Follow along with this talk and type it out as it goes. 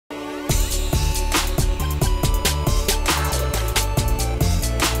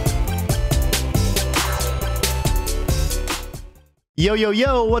Yo, yo,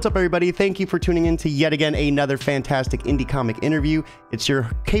 yo, what's up, everybody? Thank you for tuning in to yet again another fantastic indie comic interview. It's your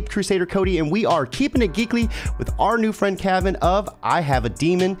Cape Crusader Cody, and we are keeping it geekly with our new friend Kavin of I Have a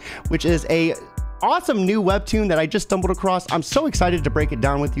Demon, which is a awesome new webtoon that I just stumbled across. I'm so excited to break it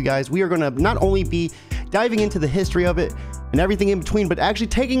down with you guys. We are going to not only be diving into the history of it and everything in between, but actually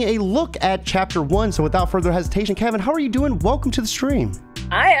taking a look at chapter 1. So without further hesitation, Kavin, how are you doing? Welcome to the stream.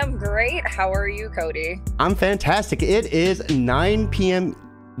 I am great. How are you, Cody? I'm fantastic. It is 9 p.m.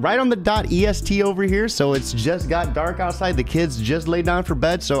 right on the dot EST over here, so it's just got dark outside. The kids just laid down for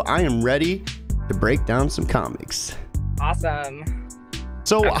bed, so I am ready to break down some comics. Awesome.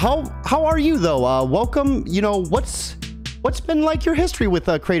 So how are you though? Welcome. You know, what's been like your history with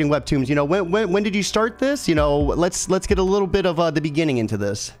creating webtoons? You know, when did you start this? You know, let's get a little bit of the beginning into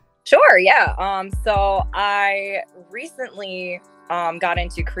this. Sure. Yeah. So I recently got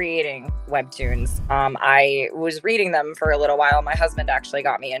into creating webtoons. I was reading them for a little while. My husband actually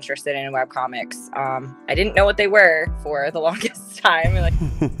got me interested in webcomics. I didn't know what they were for the longest time. Like,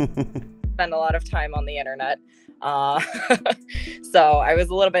 spend a lot of time on the internet. So I was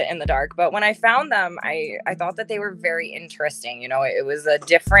a little bit in the dark, but when I found them, I thought that they were very interesting. You know, it was a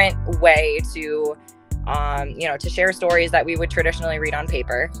different way to, you know, to share stories that we would traditionally read on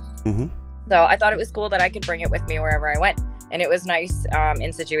paper. Mm-hmm. So I thought it was cool that I could bring it with me wherever I went. And it was nice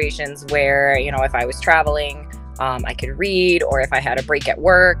in situations where, you know, if I was traveling, I could read, or if I had a break at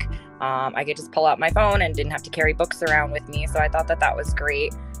work, I could just pull out my phone and didn't have to carry books around with me. So I thought that that was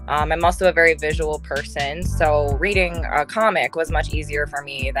great. I'm also a very visual person, so reading a comic was much easier for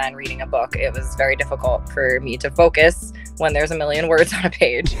me than reading a book. It was very difficult for me to focus when there's a million words on a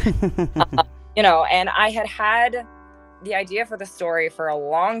page. You know, and I had the idea for the story for a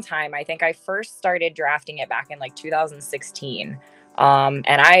long time. I think I first started drafting it back in like 2016. And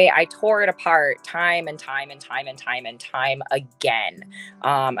I tore it apart time and time again,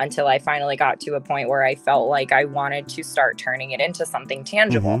 until I finally got to a point where I felt like I wanted to start turning it into something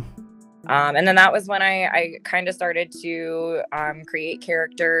tangible. Mm-hmm. And then that was when I kind of started to create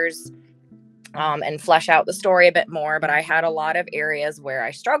characters and flesh out the story a bit more. But I had a lot of areas where I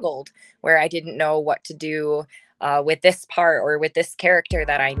struggled, where I didn't know what to do with this part or with this character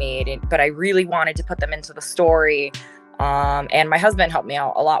that I made. But I really wanted to put them into the story. And my husband helped me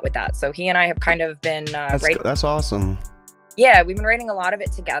out a lot with that. So he and I have kind of been writing. That's awesome. Yeah, we've been writing a lot of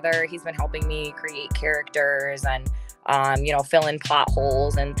it together. He's been helping me create characters and, you know, fill in plot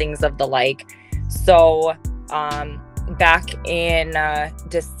holes and things of the like. So back in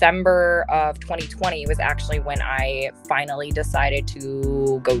December of 2020 was actually when I finally decided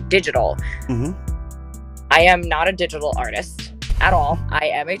to go digital. Mm-hmm. I am not a digital artist at all. I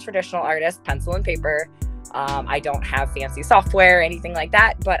am a traditional artist, pencil and paper. I don't have fancy software, anything like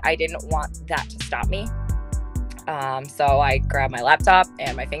that, but I didn't want that to stop me. So I grabbed my laptop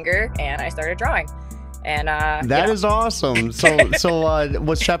and my finger and I started drawing. And that is awesome. So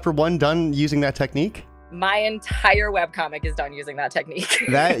was chapter 1 done using that technique? My entire webcomic is done using that technique.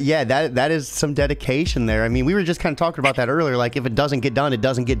 that is some dedication there. I mean, we were just kind of talking about that earlier. Like, if it doesn't get done, it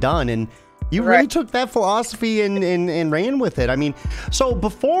doesn't get done. And you really took that philosophy and ran with it. I mean, so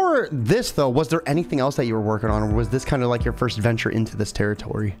before this, though, was there anything else that you were working on, or was this kind of like your first venture into this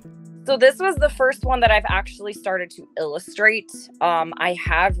territory? So this was the first one that I've actually started to illustrate. I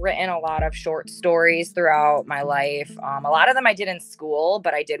have written a lot of short stories throughout my life. A lot of them I did in school,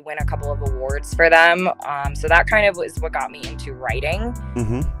 but I did win a couple of awards for them. So that kind of was what got me into writing.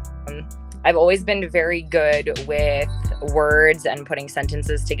 Mm-hmm. I've always been very good with words and putting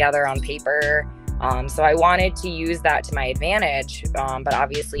sentences together on paper. So I wanted to use that to my advantage, but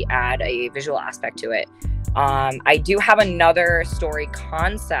obviously add a visual aspect to it. I do have another story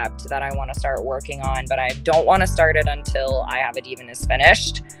concept that I want to start working on, but I don't want to start it until I Have a Demon is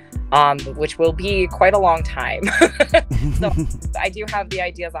finished, which will be quite a long time. So I do have the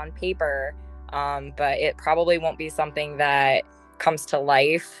ideas on paper, but it probably won't be something that comes to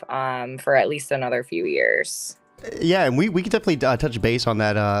life for at least another few years. Yeah, and we could definitely touch base on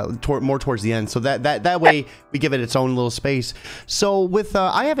that more towards the end, so that way we give it its own little space. So with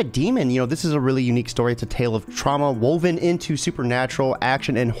I Have a Demon, you know, this is a really unique story. It's a tale of trauma woven into supernatural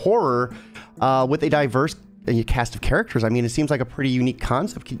action and horror with a diverse cast of characters. I mean, it seems like a pretty unique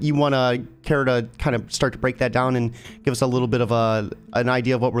concept. You want to care to kind of start to break that down and give us a little bit of an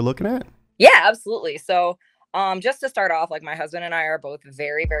idea of what we're looking at? Yeah, absolutely. So just to start off, like, my husband and I are both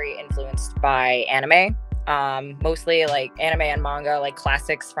very, very influenced by anime. Mostly like anime and manga, like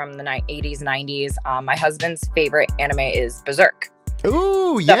classics from the 80s, 90s. My husband's favorite anime is Berserk.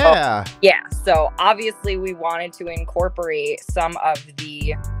 Ooh, yeah. Yeah. So obviously we wanted to incorporate some of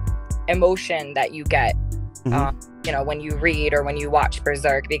the emotion that you get When you read or when you watch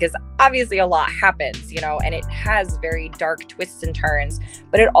Berserk, because obviously a lot happens, and it has very dark twists and turns,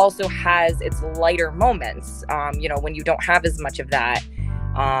 but it also has its lighter moments, when you don't have as much of that.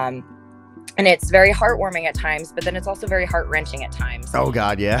 And it's very heartwarming at times, but then it's also very heart-wrenching at times. Oh,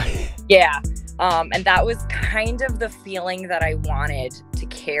 God, yeah. Yeah. And that was kind of the feeling that I wanted to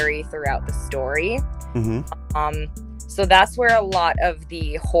carry throughout the story. So that's where a lot of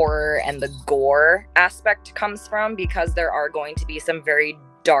the horror and the gore aspect comes from, because there are going to be some very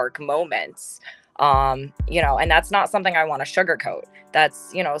dark moments. And that's not something I want to sugarcoat.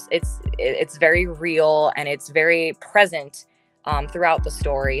 That's, it's very real and it's very present throughout the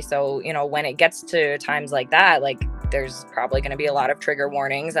story. So, when it gets to times like that, like, there's probably going to be a lot of trigger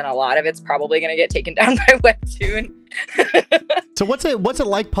warnings, and a lot of it's probably going to get taken down by Webtoon. So what's it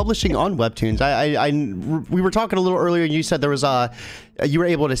like publishing on Webtoons? We were talking a little earlier, and you said there was you were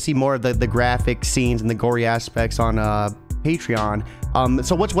able to see more of the graphic scenes and the gory aspects on Patreon.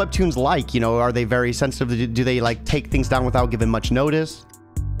 So what's Webtoons like? Are they very sensitive? Do they like take things down without giving much notice?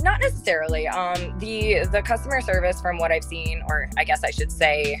 Not necessarily. The customer service, from what I've seen, or I guess I should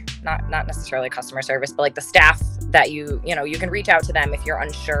say, not necessarily customer service, but like the staff that you can reach out to them if you're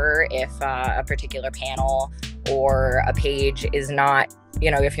unsure if a particular panel or a page is not,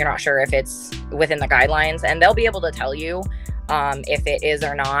 if you're not sure if it's within the guidelines, and they'll be able to tell you if it is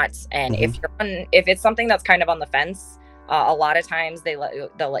or not. And if it's something that's kind of on the fence, a lot of times they'll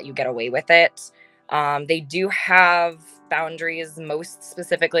let you get away with it. They do have boundaries, most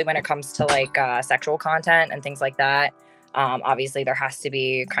specifically when it comes to like sexual content and things like that. Obviously there has to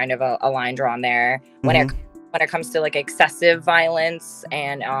be kind of a line drawn there when it comes to like excessive violence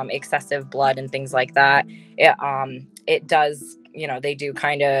and excessive blood and things like that. It does, they do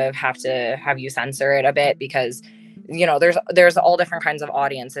kind of have to have you censor it a bit, because there's all different kinds of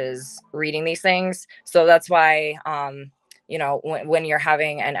audiences reading these things. So that's why when you're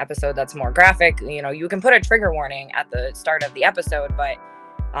having an episode that's more graphic, you can put a trigger warning at the start of the episode, but,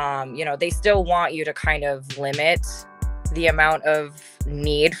 they still want you to kind of limit the amount of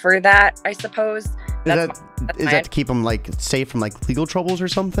need for that, I suppose. Is that to keep them like safe from like legal troubles or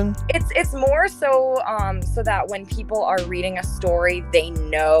something? It's more so so that when people are reading a story, they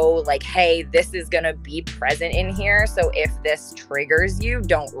know like, hey, this is gonna be present in here, so if this triggers you,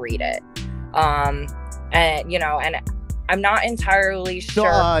 don't read it. And I'm not entirely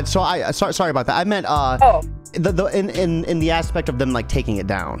sure. Sorry about that. I meant in the aspect of them like taking it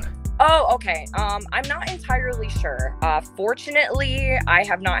down. Oh, okay. I'm not entirely sure. Fortunately, I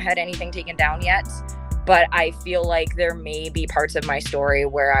have not had anything taken down yet, but I feel like there may be parts of my story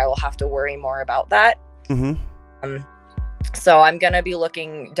where I will have to worry more about that. So I'm gonna be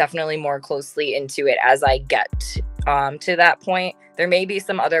looking definitely more closely into it as I get to that point. There may be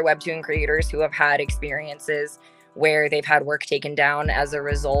some other Webtoon creators who have had experiences where they've had work taken down as a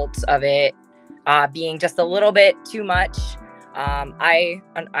result of it being just a little bit too much.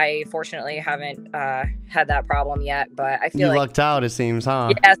 I fortunately haven't had that problem yet, but I feel you like lucked out, it seems,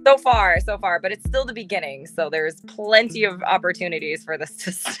 huh? Yeah, so far, but it's still the beginning, so there's plenty of opportunities for this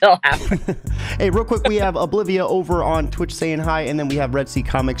to still happen. Hey, real quick, we have Oblivia over on Twitch saying hi, and then we have Red Sea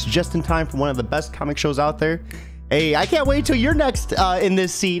Comics just in time for one of the best comic shows out there. Hey, I can't wait till you're next in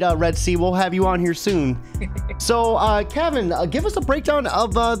this seat, Red Sea. We'll have you on here soon. So, Kavin, give us a breakdown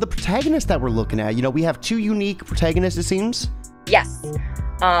of the protagonists that we're looking at. We have two unique protagonists, it seems. Yes.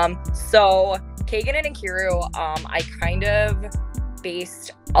 So Kagan and Akiru, I kind of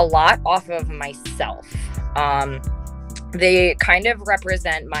based a lot off of myself. They kind of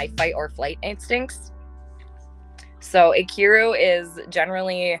represent my fight or flight instincts. So Akiru is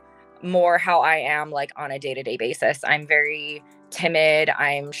generally more how I am like on a day-to-day basis. I'm very timid,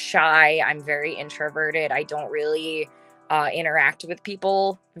 I'm shy, I'm very introverted. I don't really interact with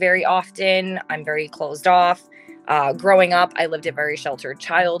people very often. I'm very closed off. Growing up, I lived a very sheltered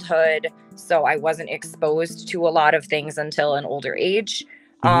childhood, so I wasn't exposed to a lot of things until an older age.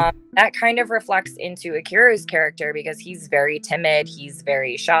 That kind of reflects into Akiru's character because he's very timid, he's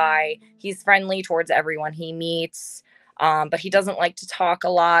very shy, he's friendly towards everyone he meets, but he doesn't like to talk a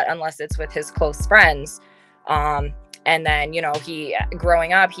lot unless it's with his close friends. And then,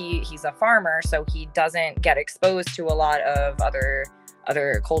 growing up, he's a farmer, so he doesn't get exposed to a lot of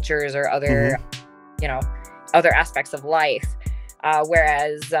other cultures or other, other aspects of life.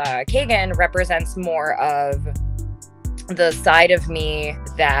 Whereas Kagan represents more of the side of me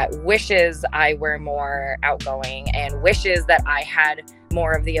that wishes I were more outgoing and wishes that I had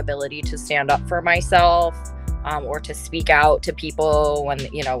more of the ability to stand up for myself, or to speak out to people when,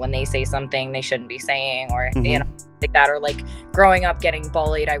 you know, when they say something they shouldn't be saying, or, you know, like that. Or like growing up getting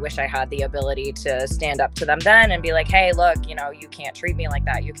bullied, I wish I had the ability to stand up to them then and be like, hey, look, you know, you can't treat me like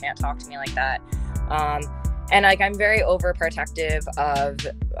that. You can't talk to me like that. And like, I'm very overprotective of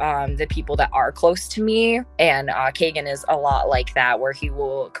the people that are close to me. And Kagan is a lot like that, where he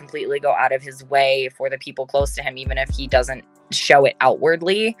will completely go out of his way for the people close to him, even if he doesn't show it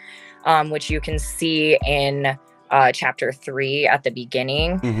outwardly, which you can see in chapter 3 at the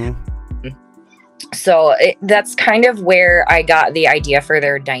beginning. So that's kind of where I got the idea for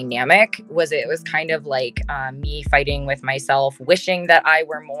their dynamic. It was kind of like me fighting with myself, wishing that I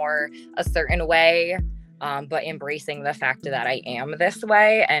were more a certain way, but embracing the fact that I am this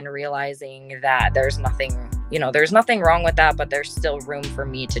way, and realizing that there's nothing wrong with that, but there's still room for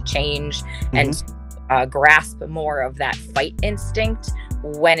me to change and grasp more of that fight instinct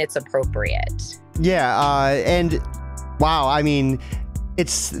when it's appropriate. Yeah, and wow, I mean,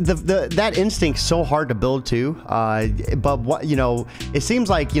 it's that instinct's so hard to build too. But what, you know, it seems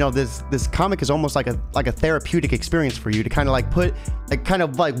like, you know, this comic is almost like a therapeutic experience for you to kind of like put like kind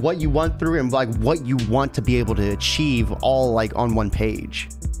of like what you went through and like what you want to be able to achieve all like on one page.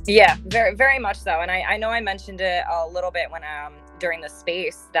 Yeah, very, very much so. And I know I mentioned it a little bit when during the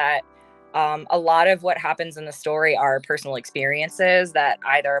space that a lot of what happens in the story are personal experiences that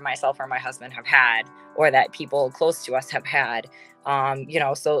either myself or my husband have had, or that people close to us have had. You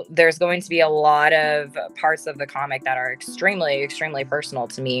know, so there's going to be a lot of parts of the comic that are extremely, extremely personal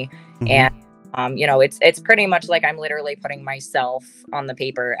to me. And, you know, it's pretty much like I'm literally putting myself on the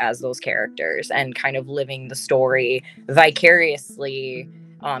paper as those characters and kind of living the story vicariously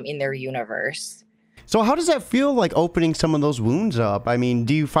in their universe. So how does that feel, like opening some of those wounds up? I mean,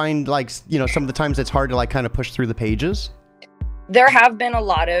 do you find like, you know, some of the times it's hard to like kind of push through the pages? There have been a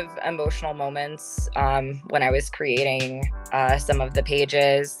lot of emotional moments when I was creating some of the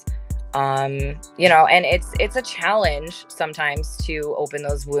pages, you know, and it's a challenge sometimes to open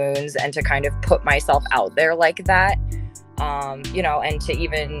those wounds and to kind of put myself out there like that, you know, and to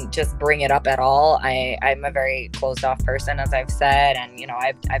even just bring it up at all. I'm a very closed off person, as I've said, and, you know,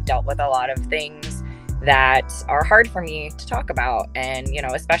 I've dealt with a lot of things that are hard for me to talk about, and, you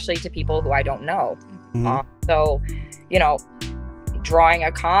know, especially to people who I don't know. So, you know, drawing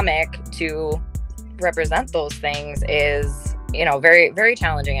a comic to represent those things is, you know, very, very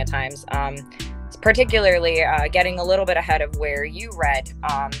challenging at times. Particularly getting a little bit ahead of where you read,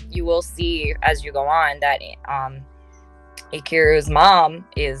 you will see as you go on that Ikiru's mom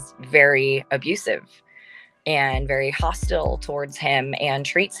is very abusive and very hostile towards him and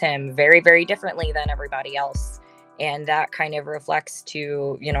treats him very, very differently than everybody else. And that kind of reflects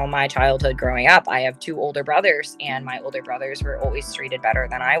to, you know, my childhood growing up. I have 2 older brothers, and my older brothers were always treated better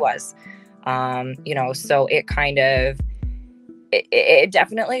than I was. You know, so it kind of, it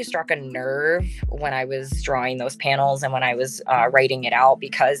definitely struck a nerve when I was drawing those panels and when I was writing it out,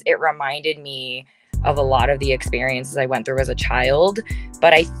 because it reminded me of a lot of the experiences I went through as a child.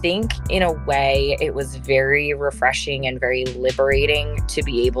 But I think in a way it was very refreshing and very liberating to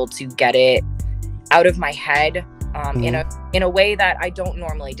be able to get it out of my head in a way that I don't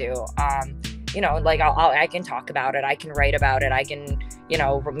normally do. You know, like I can talk about it, I can write about it, I can, you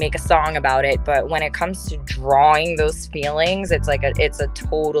know, make a song about it. But when it comes to drawing those feelings, it's like it's a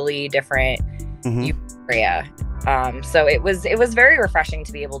totally different area. So it was very refreshing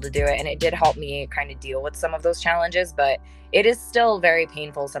to be able to do it, and it did help me kind of deal with some of those challenges. But it is still very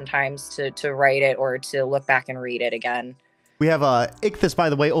painful sometimes to write it or to look back and read it again. We have Ichthus,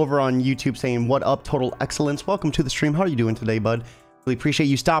 by the way, over on YouTube saying, "What up, total excellence? Welcome to the stream. How are you doing today, bud? Really appreciate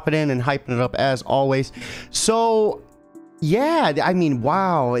you stopping in and hyping it up as always." So, yeah, I mean,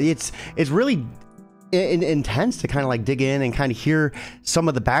 wow, it's really intense to kind of like dig in and kind of hear some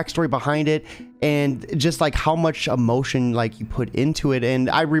of the backstory behind it, and just like how much emotion like you put into it.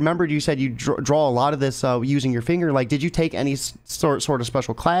 And I remembered you said you draw a lot of this using your finger. Like, did you take any sort of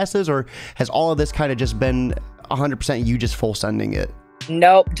special classes, or has all of this kind of just been 100% you just full sending it?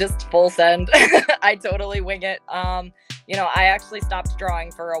 Nope, just full send. I totally wing it. You know, I actually stopped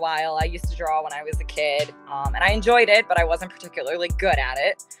drawing for a while. I used to draw when I was a kid, and I enjoyed it, but I wasn't particularly good at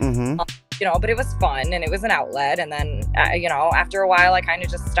it. You know, but it was fun and it was an outlet. And then, you know, after a while, I kind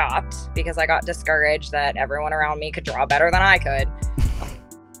of just stopped because I got discouraged that everyone around me could draw better than I could.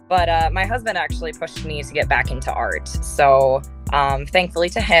 But my husband actually pushed me to get back into art. So Thankfully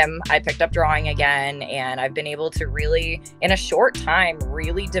to him, I picked up drawing again, and I've been able to really, in a short time,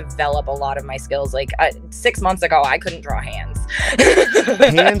 really develop a lot of my skills. Like 6 months ago, I couldn't draw hands.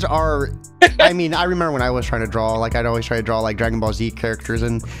 Hands are, I mean, I remember when I was trying to draw, like I'd always try to draw like Dragon Ball Z characters,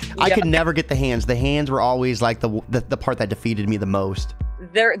 and I could never get the hands. The hands were always like the part that defeated me the most.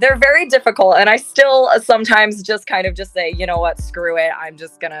 They're very difficult, and I still sometimes just kind of just say, you know what, screw it. I'm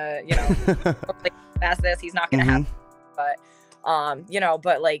just gonna, you know, pass this. He's not gonna have, but you know,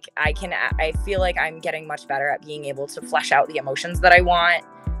 but like I feel like I'm getting much better at being able to flesh out the emotions that I want,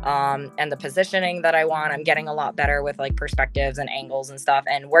 and the positioning that I want. I'm getting a lot better with like perspectives and angles and stuff,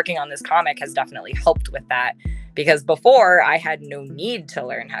 and working on this comic has definitely helped with that, because before I had no need to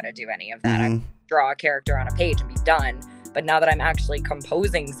learn how to do any of that. I draw a character on a page and be done. But now that I'm actually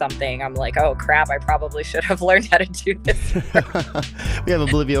composing something, I'm like, oh crap, I probably should have learned how to do this. We have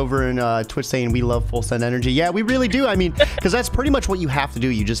Olivia over in Twitch saying we love full send energy. Yeah, we really do. I mean, because that's pretty much what you have to do.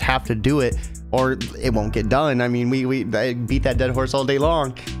 You just have to do it, or it won't get done. I mean, we beat that dead horse all day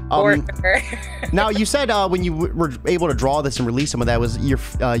long. Now, you said when you were able to draw this and release some of that was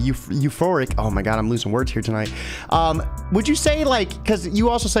euphoric. Oh my God, I'm losing words here tonight. Would you say, like, because you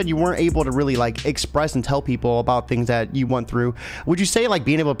also said you weren't able to really like express and tell people about things that you went through. Would you say like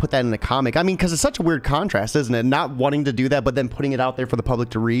being able to put that in a comic? I mean, because it's such a weird contrast, isn't it? Not wanting to do that, but then putting it out there for the public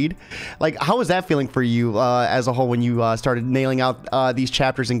to read. Like, how was that feeling for you as a whole when you started nailing out these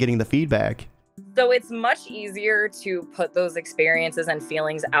chapters and getting the feedback? So it's much easier to put those experiences and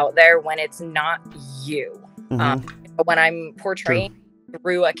feelings out there when it's not you. When I'm portraying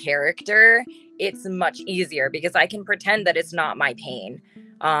through a character, it's much easier because I can pretend that it's not my pain.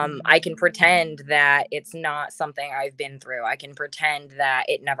 I can pretend that it's not something I've been through. I can pretend that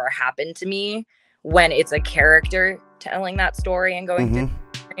it never happened to me when it's a character telling that story and going through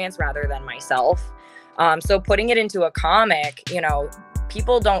the experience rather than myself. So putting it into a comic, you know,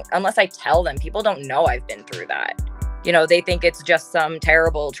 people don't, unless I tell them, people don't know I've been through that. You know, they think it's just some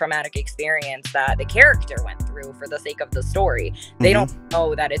terrible traumatic experience that the character went through for the sake of the story. They don't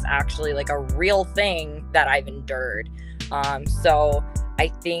know that it's actually like a real thing that I've endured. So I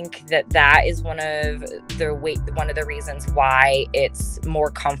think that is one of the reasons why it's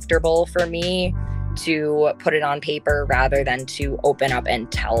more comfortable for me to put it on paper rather than to open up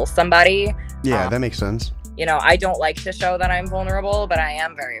and tell somebody. Yeah, that makes sense. You know, I don't like to show that I'm vulnerable, but I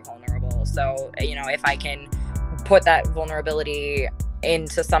am very vulnerable. So, you know, if I can put that vulnerability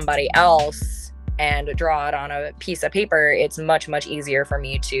into somebody else and draw it on a piece of paper, it's much, much easier for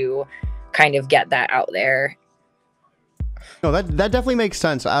me to kind of get that out there. No, that definitely makes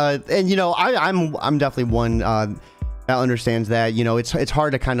sense. And, you know, I'm definitely one that understands that, you know, it's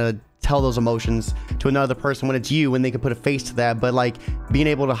hard to kind of tell those emotions to another person when it's you, when they can put a face to that, but like being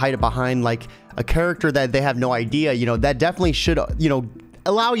able to hide it behind like a character that they have no idea, you know, that definitely should, you know,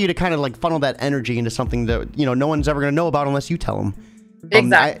 allow you to kind of like funnel that energy into something that, you know, no one's ever going to know about unless you tell them.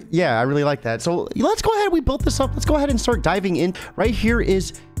 Exactly. I really like that. So let's go ahead. We built this up. Let's go ahead and start diving in. Right here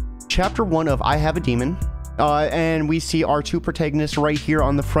is chapter 1 of I Have a Demon. And we see our two protagonists right here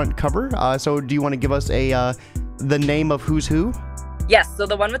on the front cover. So do you want to give us the name of who's who? Yes, so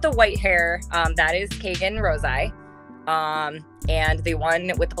the one with the white hair, that is Kagan Rosai. And the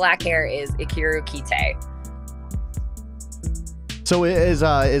one with the black hair is Ikiru Kite. So is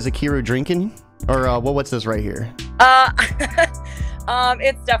Ikiru drinking? Or what's this right here?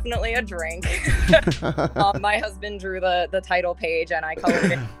 It's definitely a drink. My husband drew the title page and I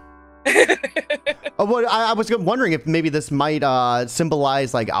colored it. Well, I was wondering if maybe this might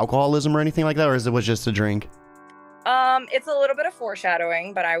symbolize like alcoholism or anything like that, or is it was just a drink? It's a little bit of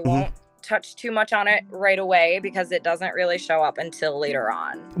foreshadowing, but I won't touch too much on it right away because it doesn't really show up until later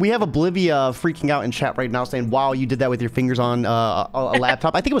on. We have Oblivia freaking out in chat right now saying, wow, you did that with your fingers on a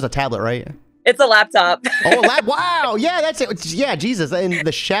laptop. I think it was a tablet, right? It's a laptop. Oh, wow. Yeah, that's it. Yeah, Jesus. And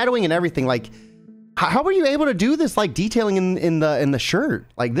the shadowing and everything, like, how were you able to do this, like, detailing in the shirt?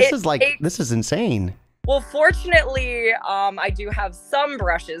 Like, this is insane. Well, fortunately, I do have some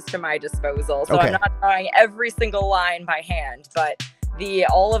brushes to my disposal, so I'm not drawing every single line by hand, but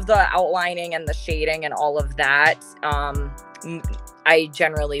all of the outlining and the shading and all of that, I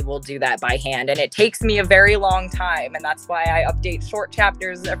generally will do that by hand, and it takes me a very long time, and that's why I update short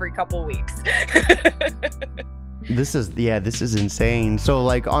chapters every couple weeks. This is insane. So,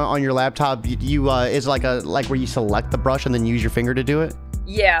 like, on your laptop, you is like where you select the brush and then use your finger to do it?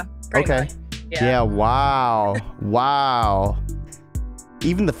 Yeah. Pretty much. Yeah. Wow. Wow.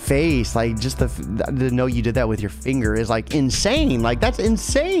 Even the face, like, just to know you did that with your finger is like insane. Like, that's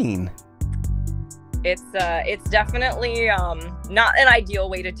insane. It's definitely not an ideal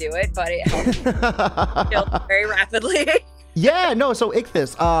way to do it, but it helps build very rapidly. Yeah, no, so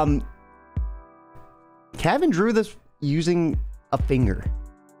Ichthys. Kavin drew this using a finger.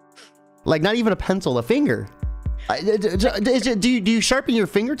 Like, not even a pencil, a finger. Do you sharpen your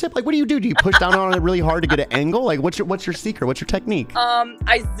fingertip? Like, what do? Do you push down on it really hard to get an angle? Like, what's your secret? What's your technique?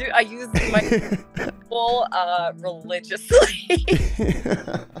 I use my full religiously.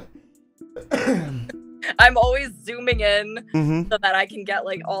 I'm always zooming in so that I can get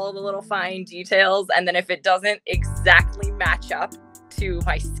like all the little fine details, and then if it doesn't exactly match up to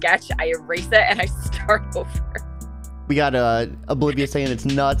my sketch, I erase it and I start over. We got Oblivia saying it's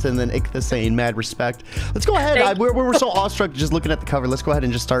nuts, and then Ichthys saying mad respect. Let's go ahead. We're so awestruck just looking at the cover. Let's go ahead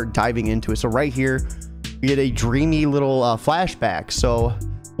and just start diving into it. So right here, we get a dreamy little flashback. So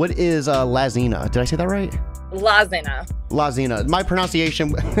what is Lazina? Did I say that right? Lazina. Lazina. My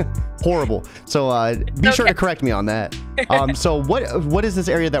pronunciation, horrible. So be sure to correct me on that. So what is this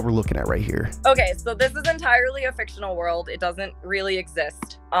area that we're looking at right here? Okay, so this is entirely a fictional world. It doesn't really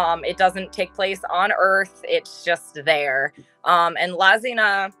exist. It doesn't take place on Earth. It's just there. And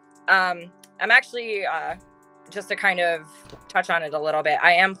Lazina, I'm actually just to kind of touch on it a little bit,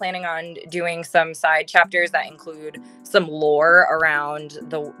 I am planning on doing some side chapters that include some lore around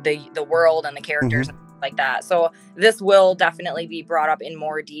the world and the characters. Like that. So this will definitely be brought up in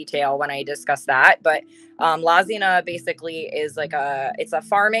more detail when I discuss that. But Lazina basically is like it's a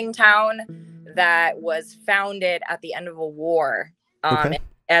farming town that was founded at the end of a war.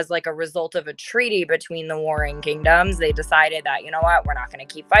 As like a result of a treaty between the warring kingdoms. They decided that, you know what, we're not going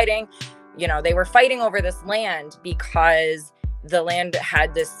to keep fighting. You know, they were fighting over this land because the land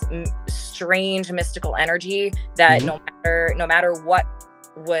had this strange mystical energy that no matter what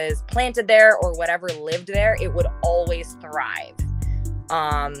was planted there or whatever lived there, it would always thrive.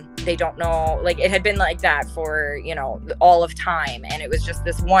 They don't know, like it had been like that for, you know, all of time, and it was just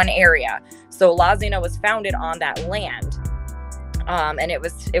this one area. So Lazina was founded on that land, and it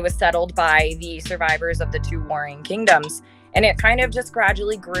was settled by the survivors of the two warring kingdoms, and it kind of just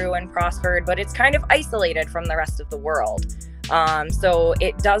gradually grew and prospered, but it's kind of isolated from the rest of the world. So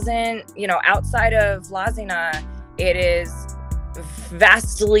it doesn't, you know, outside of Lazina, it is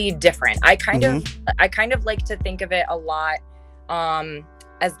vastly different. I kind of like to think of it a lot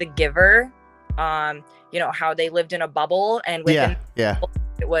as The Giver. You know, how they lived in a bubble, and within the bubble,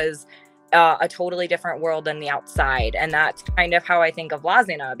 it was a totally different world than the outside. And that's kind of how I think of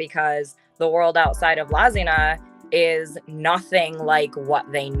Lazina, because the world outside of Lazina is nothing like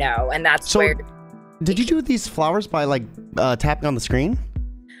what they know. And that's where... Did you do these flowers by like tapping on the screen?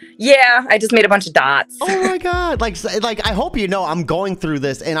 Yeah, I just made a bunch of dots. Oh my god! Like I hope you know I'm going through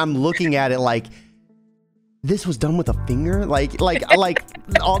this and I'm looking at it like this was done with a finger. Like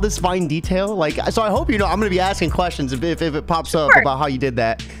all this fine detail. Like, so I hope you know I'm gonna be asking questions if it pops up about how you did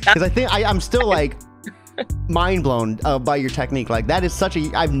that, because I think I'm still like mind blown by your technique. Like that is such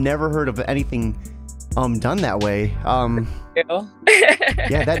a I've never heard of anything done that way.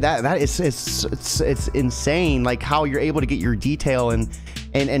 Yeah, that is it's insane, like how you're able to get your detail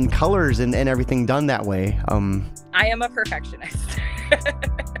and colors and everything done that way. I am a perfectionist.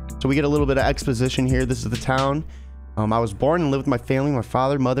 So we get a little bit of exposition here. This is the town. I was born and lived with my family, my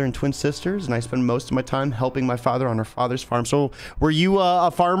father, mother, and twin sisters, and I spent most of my time helping my father on our father's farm. So were you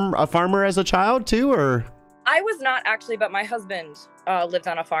a farmer as a child too, or? I was not actually, but my husband lived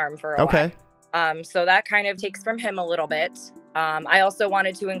on a farm for a while. So that kind of takes from him a little bit. I also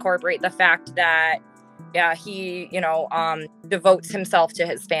wanted to incorporate the fact that, he, you know, devotes himself to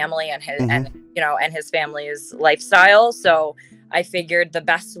his family and his, and his family's lifestyle. So I figured the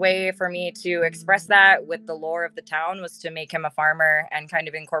best way for me to express that with the lore of the town was to make him a farmer and kind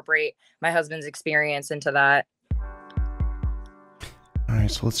of incorporate my husband's experience into that. All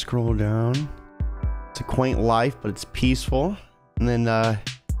right, so let's scroll down. It's a quaint life, but it's peaceful. And then,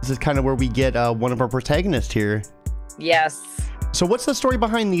 this is kind of where we get one of our protagonists here. Yes. So what's the story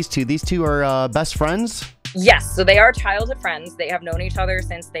behind these two? These two are best friends? Yes. So they are childhood friends. They have known each other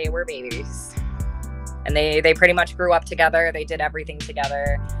since they were babies. And they pretty much grew up together. They did everything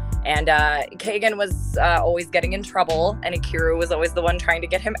together. And Kagan was always getting in trouble, and Akiru was always the one trying to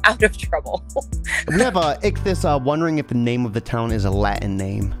get him out of trouble. We have Ichthys wondering if the name of the town is a Latin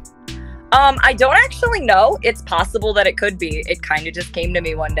name. I don't actually know. It's possible that it could be. It kind of just came to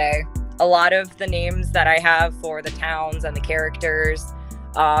me one day. A lot of the names that I have for the towns and the characters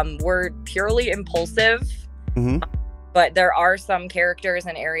were purely impulsive. But there are some characters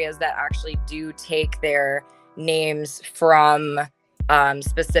and areas that actually do take their names from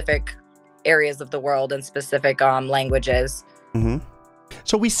specific areas of the world and specific languages.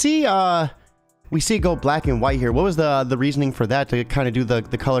 So we see it go black and white here. What was the reasoning for that, to kind of do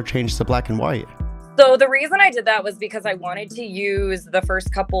the color change to black and white? So the reason I did that was because I wanted to use the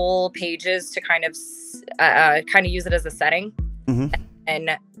first couple pages to kind of use it as a setting,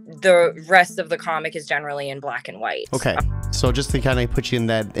 and the rest of the comic is generally in black and white. Okay, so just to kind of put you in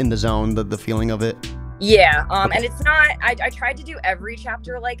the zone, the feeling of it. Yeah, and it's not, I tried to do every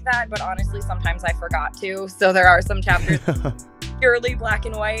chapter like that, but honestly, sometimes I forgot to. So there are some chapters purely black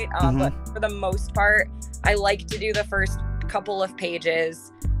and white, but for the most part, I like to do the first couple of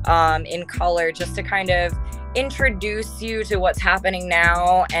pages in color, just to kind of introduce you to what's happening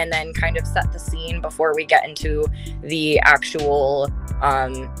now, and then kind of set the scene before we get into the actual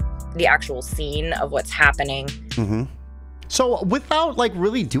scene of what's happening. So without like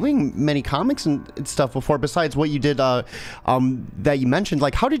really doing many comics and stuff before, besides what you did that you mentioned,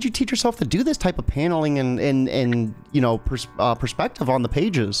 like how did you teach yourself to do this type of paneling and you know, perspective on the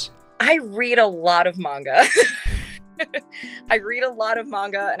pages? I read a lot of manga. I read a lot of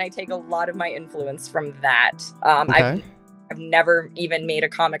manga, and I take a lot of my influence from that. I've never even made a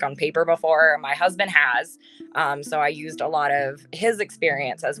comic on paper before. My husband has, so I used a lot of his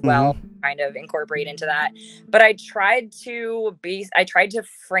experience as well, kind of incorporate into that. But I tried to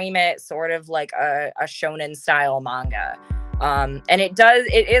frame it sort of like a shonen style manga, and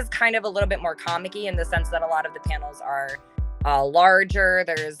it is kind of a little bit more comic-y in the sense that a lot of the panels are larger.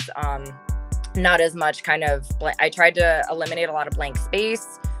 There's not as much kind of I tried to eliminate a lot of blank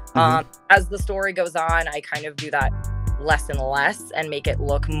space. As the story goes on, I kind of do that less and less and make it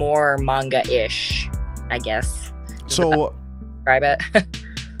look more manga-ish, I guess. So describe it.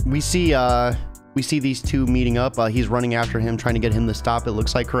 we see these two meeting up. He's running after him, trying to get him to stop, it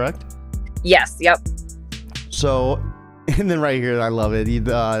looks like, correct? Yes, yep. So, and then right here, I love it.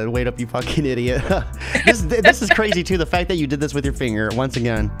 Wait up, you fucking idiot. This is crazy too, the fact that you did this with your finger once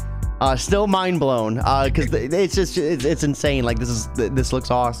again. Still mind blown, because it's insane. Like this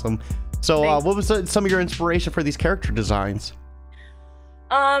looks awesome. So what was some of your inspiration for these character designs?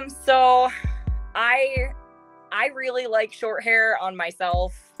 So I really like short hair on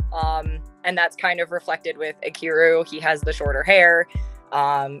myself, and that's kind of reflected with Akiru. He has the shorter hair.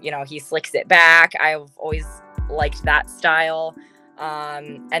 You know, he slicks it back. I've always liked that style.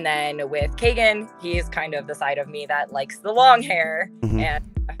 And then with Kagan, he's kind of the side of me that likes the long hair, and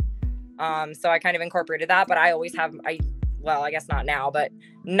so I kind of incorporated that. But I always have, well, I guess not now, but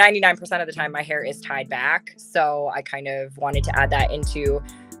 99% of the time my hair is tied back. So I kind of wanted to add that into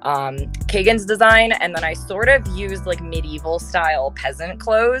Kagan's design. And then I sort of used like medieval style peasant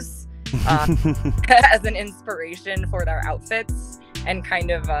clothes as an inspiration for their outfits, and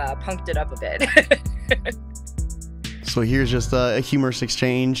kind of punked it up a bit. So here's just a humorous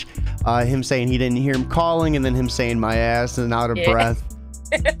exchange. Him saying he didn't hear him calling, and then him saying my ass and out of breath.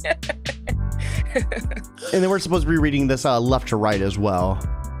 And then we're supposed to be reading this left to right as well.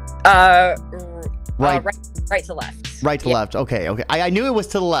 Right to left. Right to left. Okay. I knew it was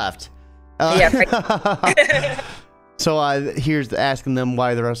to the left. Right. So here's asking them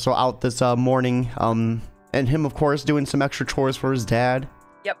why they're so out this morning. And him, of course, doing some extra chores for his dad.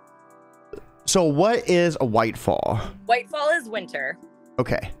 Yep. So what is a whitefall? Whitefall is winter.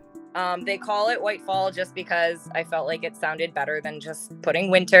 Okay. They call it Whitefall just because I felt like it sounded better than just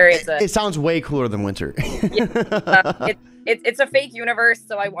putting winter. It sounds way cooler than winter. It's a fake universe,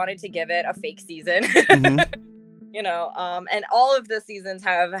 so I wanted to give it a fake season. You know, and all of the seasons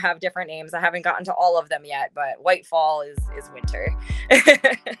have different names. I haven't gotten to all of them yet, but Whitefall is winter.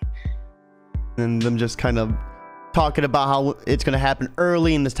 And them just kind of talking about how it's going to happen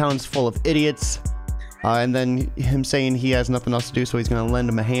early and this town's full of idiots. And then him saying he has nothing else to do, so he's going to lend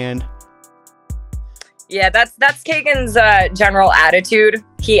him a hand. Yeah, that's Kagan's general attitude.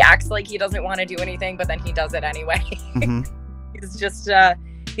 He acts like he doesn't want to do anything, but then he does it anyway. He's just,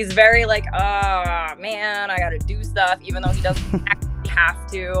 he's very like, oh, man, I got to do stuff, even though he doesn't actually have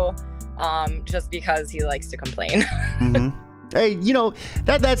to, just because he likes to complain. Hey, you know,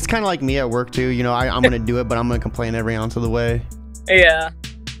 that's kind of like me at work, too. You know, I'm going to do it, but I'm going to complain every ounce of the way. Yeah.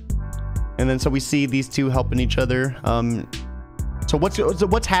 And then so we see these two helping each other. So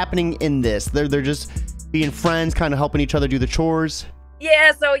what's happening in this? They're just being friends, kind of helping each other do the chores.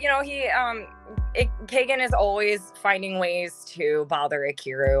 Yeah. So you know Kagan is always finding ways to bother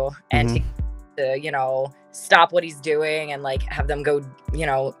Akiru and to you know stop what he's doing and like have them go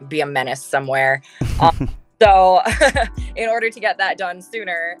be a menace somewhere. So in order to get that done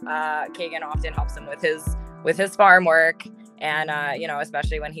sooner, Kagan often helps him with his farm work. And,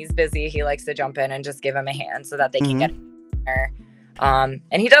 especially when he's busy, he likes to jump in and just give him a hand so that they can get there. And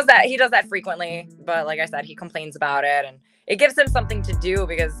he does that frequently. But like I said, he complains about it. And it gives him something to do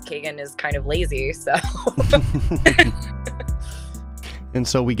because Kagan is kind of lazy. So. And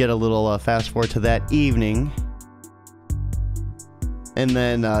so we get a little fast forward to that evening. And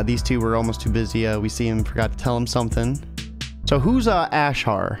then these two were almost too busy. We see him, forgot to tell him something. So who's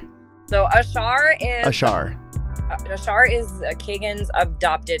Ashar? So Ashar is Kagan's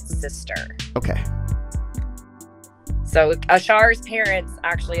adopted sister. Okay. So Ashar's parents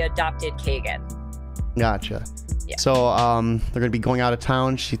actually adopted Kagan. Gotcha. Yeah. So they're gonna be going out of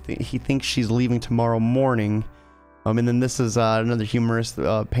town. He thinks she's leaving tomorrow morning. And then this is another humorous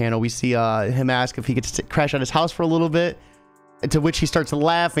panel. We see him ask if he could crash at his house for a little bit. To which he starts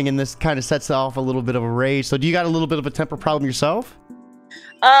laughing, and this kind of sets off a little bit of a rage. So do you got a little bit of a temper problem yourself?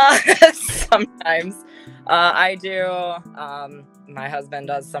 Sometimes. I do. My husband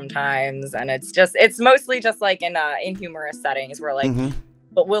does sometimes, and it's mostly just like in humorous settings where like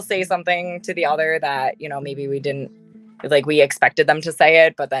but we'll say something to the other that, you know, maybe we didn't like, we expected them to say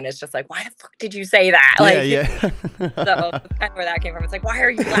it, but then it's just like, why the fuck did you say that? Like, yeah. So that's kind of where that came from. It's like, why are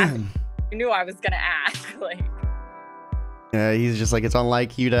you laughing? You knew I was gonna ask. Like, yeah, he's just like, it's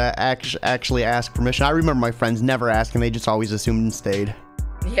unlike you to actually ask permission. I remember my friends never asking; they just always assumed and stayed.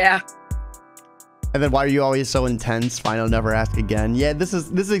 Yeah. And then why are you always so intense? Fine, I'll never ask again. Yeah, this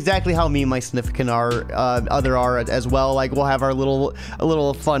is exactly how me and my significant other are as well. Like, we'll have our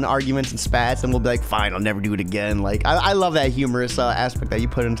little fun arguments and spats, and we'll be like, fine, I'll never do it again. Like, I love that humorous aspect that you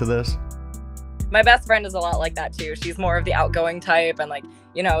put into this. My best friend is a lot like that too. She's more of the outgoing type, and like,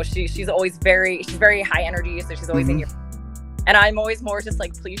 you know, she's always very high energy, so she's always in your. And I'm always more just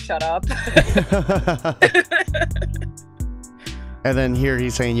like, please shut up. And then here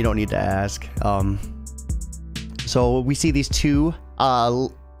he's saying you don't need to ask. So we see these two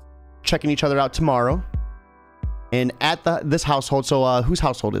checking each other out tomorrow. And at this household, so whose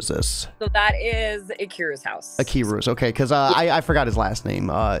household is this? So that is Akiru's house. Akiru's, okay, because I forgot his last name.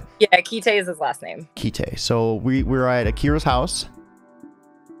 Yeah, Kite is his last name. Kite. So we're at Akiru's house.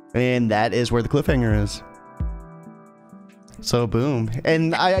 And that is where the cliffhanger is. So boom.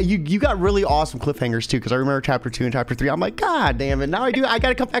 And you got really awesome cliffhangers too, because I remember chapter 2 and chapter 3. I'm like, God damn it, now I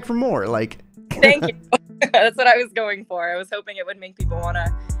gotta come back for more. Like, thank you. That's what I was going for. I was hoping it would make people want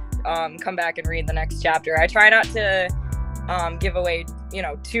to come back and read the next chapter. I try not to give away, you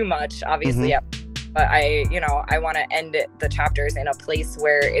know, too much, obviously. But I want to end the chapters in a place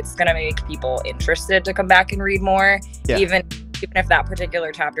where it's gonna make people interested to come back and read more. Yeah. Even if that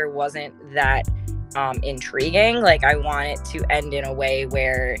particular chapter wasn't that intriguing, like, I want it to end in a way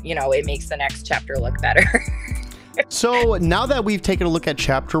where, you know, it makes the next chapter look better. So now that we've taken a look at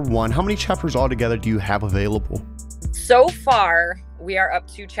chapter 1, how many chapters altogether do you have available? So far, we are up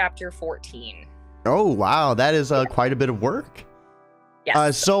to chapter 14. Oh, wow. That is quite a bit of work.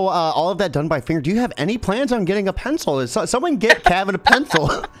 Yes. So all of that done by finger. Do you have any plans on getting a pencil? Someone get Kavin a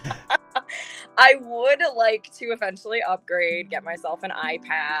pencil. I would like to eventually upgrade, get myself an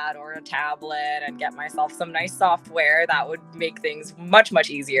iPad or a tablet, and get myself some nice software that would make things much, much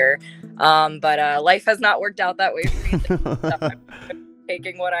easier. But life has not worked out that way for me. I'm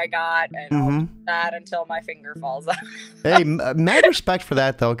taking what I got and I'll do that until my finger falls off. Hey, mad respect for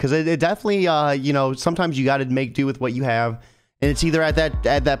that though, because it definitely, you know, sometimes you got to make do with what you have. And it's either at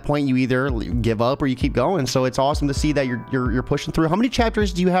that point you either give up or you keep going. So it's awesome to see that you're pushing through. How many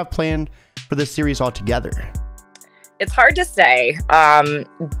chapters do you have planned for this series altogether? It's hard to say,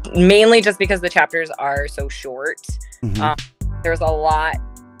 mainly just because the chapters are so short. There's a lot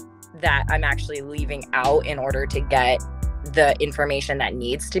that I'm actually leaving out in order to get the information that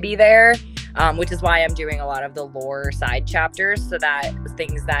needs to be there, which is why I'm doing a lot of the lore side chapters, so that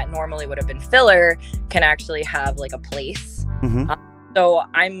things that normally would have been filler can actually have like a place. So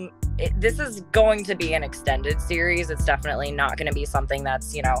this is going to be an extended series. It's definitely not going to be something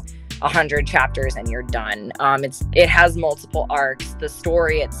that's, you know, 100 chapters and you're done. It has multiple arcs. The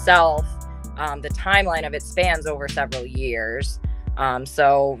story itself, the timeline of it spans over several years.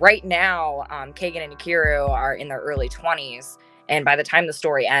 So right now, Kagan and Akiru are in their early 20s, and by the time the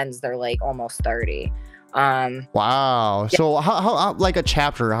story ends, they're like almost 30. Wow. Yeah. So how like a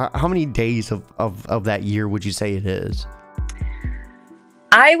chapter, how many days of that year would you say it is?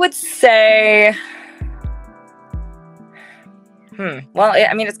 I would say, well,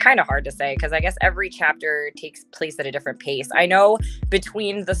 I mean, it's kind of hard to say because I guess every chapter takes place at a different pace. I know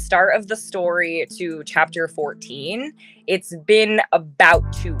between the start of the story to chapter 14, it's been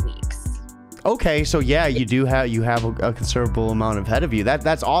about 2 weeks. Okay, so yeah, you have a considerable amount ahead of you.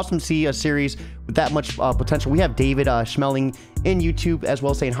 That's awesome to see a series with that much potential. We have David Schmeling in YouTube as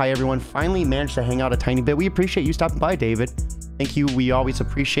well, saying hi everyone. Finally managed to hang out a tiny bit. We appreciate you stopping by, David. Thank you. We always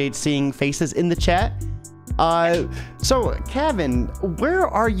appreciate seeing faces in the chat. So Kavin, where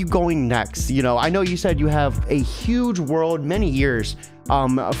are you going next? You know, I know you said you have a huge world, many years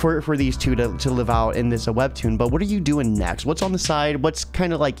for these two to live out in this webtoon, but what are you doing next? What's on the side? What's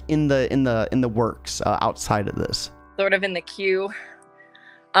kind of like in the works outside of this? Sort of in the queue.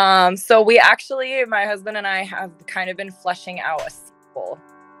 So we actually, my husband and I have kind of been fleshing out a sequel.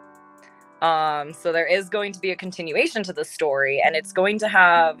 So there is going to be a continuation to the story, and it's going to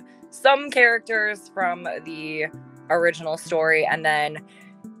have some characters from the original story, and then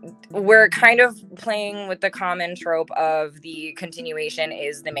we're kind of playing with the common trope of the continuation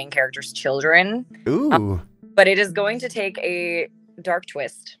is the main character's children. Ooh. But it is going to take a dark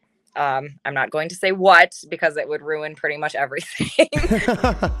twist. I'm not going to say what, because it would ruin pretty much everything.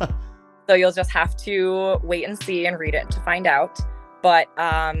 So you'll just have to wait and see and read it to find out. But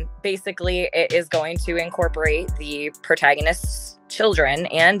basically, it is going to incorporate the protagonist's children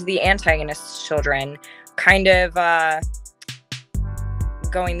and the antagonist's children kind of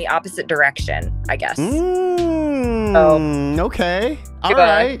going the opposite direction, I guess. Okay. All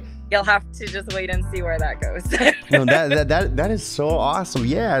right. You'll have to just wait and see where that goes. No, that is so awesome.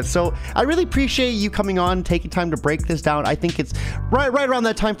 Yeah. So I really appreciate you coming on, taking time to break this down. I think it's right around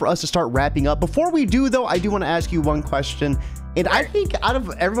that time for us to start wrapping up. Before we do, though, I do want to ask you one question. And I think out of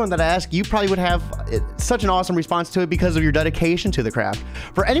everyone that I ask, you probably would have such an awesome response to it because of your dedication to the craft.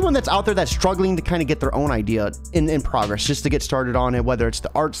 For anyone that's out there that's struggling to kind of get their own idea in progress, just to get started on it, whether it's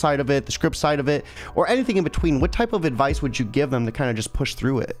the art side of it, the script side of it, or anything in between, what type of advice would you give them to kind of just push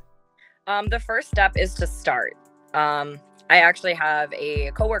through it? The first step is to start. I actually have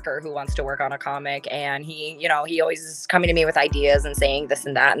a coworker who wants to work on a comic, and he always is coming to me with ideas and saying this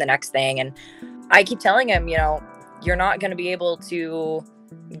and that and the next thing. And I keep telling him, you're not going to be able to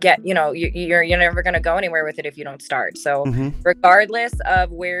get, you're never going to go anywhere with it if you don't start. So regardless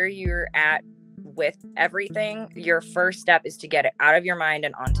of where you're at with everything, your first step is to get it out of your mind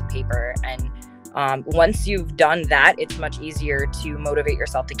and onto paper. And once you've done that, it's much easier to motivate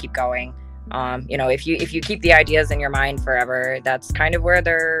yourself to keep going. If you keep the ideas in your mind forever, that's kind of where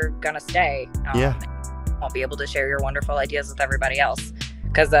they're going to stay. You won't be able to share your wonderful ideas with everybody else,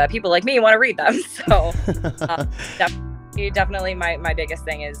 because people like me want to read them. So definitely my biggest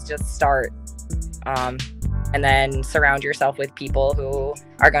thing is just start, and then surround yourself with people who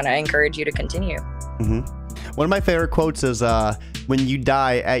are going to encourage you to continue. One of my favorite quotes is, when you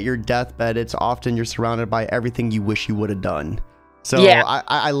die at your deathbed, it's often you're surrounded by everything you wish you would have done. So yeah.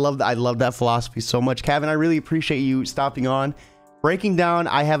 I love that philosophy so much. Kavin, I really appreciate you stopping on, breaking down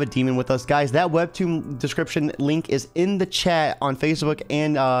I Have a Demon with us. Guys, that webtoon description link is in the chat on Facebook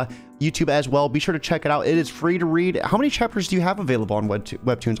and YouTube as well. Be sure to check it out. It is free to read. How many chapters do you have available on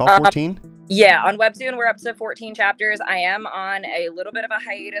webtoons? All 14? Yeah, on Webtoon, we're up to 14 chapters. I am on a little bit of a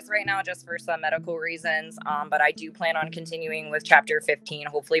hiatus right now just for some medical reasons, but I do plan on continuing with chapter 15,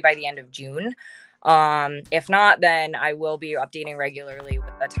 hopefully by the end of June. If not, then I will be updating regularly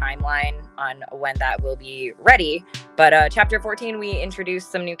with a timeline on when that will be ready. But chapter 14, we introduce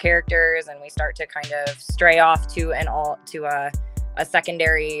some new characters, and we start to kind of stray off to a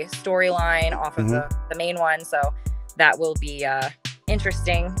secondary storyline off of the main one. So that will be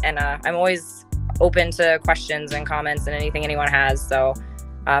interesting, and I'm always open to questions and comments and anything anyone has. So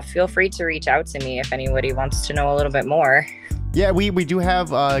feel free to reach out to me if anybody wants to know a little bit more. Yeah, we do have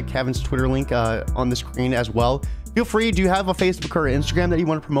Kavin's Twitter link on the screen as well. Feel free. Do you have a Facebook or Instagram that you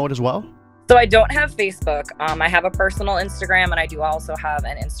want to promote as well? So I don't have Facebook. I have a personal Instagram, and I do also have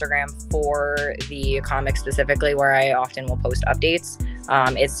an Instagram for the comic specifically, where I often will post updates.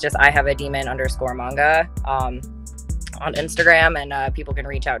 It's just I Have a Demon _manga on Instagram, and people can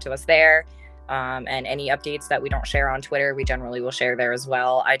reach out to us there. And any updates that we don't share on Twitter, we generally will share there as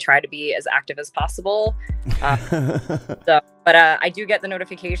well. I try to be as active as possible. But I do get the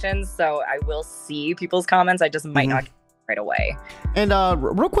notifications, so I will see people's comments. I just might not get right away. And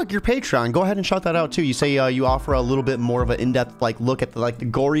real quick, your Patreon, go ahead and shout that out too. You say you offer a little bit more of an in-depth look at the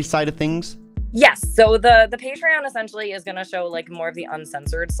gory side of things. Yes, so the Patreon essentially is going to show more of the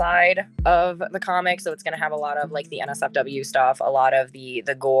uncensored side of the comic. So it's going to have a lot of the NSFW stuff, a lot of the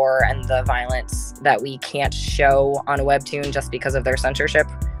gore and the violence that we can't show on a webtoon just because of their censorship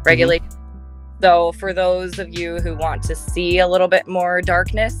regulations. So for those of you who want to see a little bit more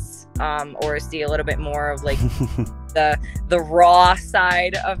darkness, or see a little bit more of the raw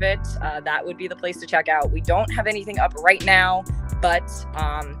side of it, that would be the place to check out. We don't have anything up right now, but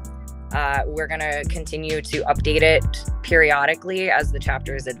we're going to continue to update it periodically as the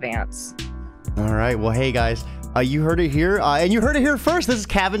chapters advance. All right. Well, hey, guys, You heard it here, and you heard it here first. This is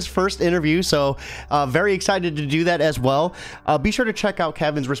Kavin's first interview, so very excited to do that as well. Be sure to check out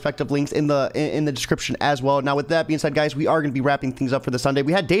Kavin's respective links in the description as well. Now, with that being said, guys, we are going to be wrapping things up for the Sunday.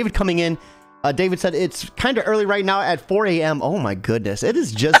 We had David coming in. David said it's kind of early right now at 4 a.m. Oh my goodness, it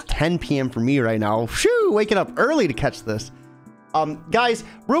is just 10 p.m. for me right now. Phew, waking up early to catch this. Guys,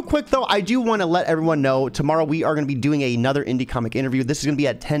 real quick though, I do want to let everyone know tomorrow we are going to be doing another indie comic interview. This is going to be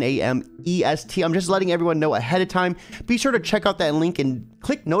at 10 a.m. EST. I'm just letting everyone know ahead of time. Be sure to check out that link and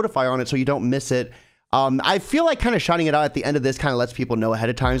click notify on it so you don't miss it. I feel like kind of shouting it out at the end of this kind of lets people know ahead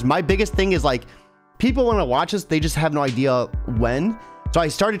of time. My biggest thing is like people want to watch us, they just have no idea when. So I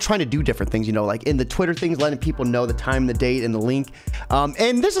started trying to do different things, you know, like in the Twitter things, letting people know the time, the date, and the link.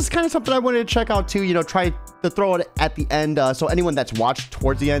 And this is kind of something I wanted to check out too, you know, try to throw it at the end. So anyone that's watched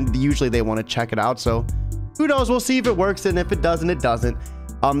towards the end, usually they want to check it out. So who knows? We'll see if it works. And if it doesn't, it doesn't.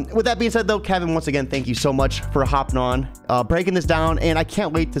 With that being said, though, Kavin, once again, thank you so much for hopping on, breaking this down. And I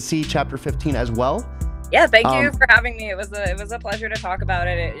can't wait to see chapter 15 as well. Yeah, thank you for having me. It was a pleasure to talk about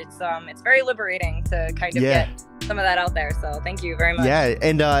it. It's very liberating to kind of get some of that out there. So thank you very much. Yeah,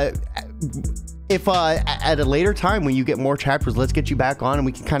 and if at a later time when you get more chapters, let's get you back on and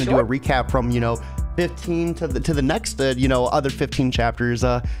we can kind of do a recap from 15 to the next other 15 chapters.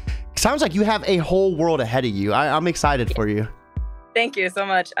 Sounds like you have a whole world ahead of you. I'm excited for you. Thank you so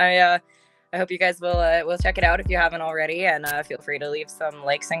much. I hope you guys will check it out if you haven't already, and feel free to leave some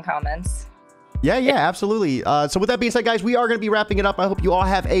likes and comments. Yeah, absolutely. So with that being said, guys, we are going to be wrapping it up. I hope you all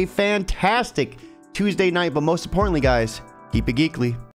have a fantastic Tuesday night, but most importantly, guys, keep it geekly.